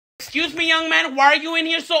Excuse me, young man, why are you in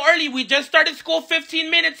here so early? We just started school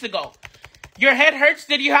 15 minutes ago. Your head hurts?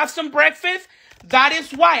 Did you have some breakfast? That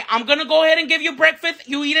is why. I'm going to go ahead and give you breakfast.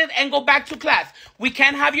 You eat it and go back to class. We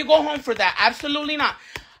can't have you go home for that. Absolutely not.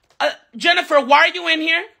 Jennifer, why are you in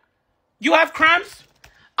here? You have cramps?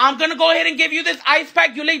 I'm going to go ahead and give you this ice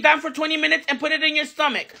pack. You lay down for 20 minutes and put it in your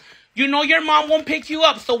stomach. You know your mom won't pick you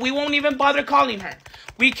up, so we won't even bother calling her.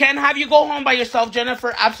 We can't have you go home by yourself,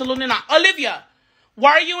 Jennifer. Absolutely not. Olivia,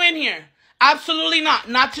 why are you in here? Absolutely not.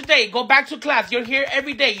 Not today. Go back to class. You're here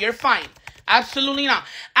every day. You're fine. Absolutely not.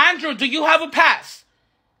 Andrew, do you have a pass?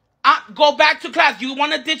 Go back to class. You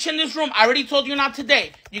want to ditch in this room? I already told you not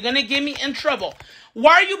today. You're going to get me in trouble.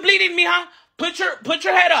 Why are you bleeding, mija? Put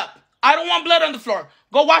your head up. I don't want blood on the floor.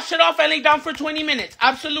 Go wash it off and lay down for 20 minutes.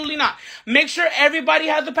 Absolutely not. Make sure everybody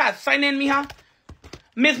has a pass. Sign in, mija.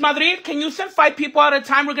 Miss Madrid, can you send 5 people at a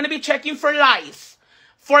time? We're going to be checking for lice.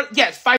 Yes, 5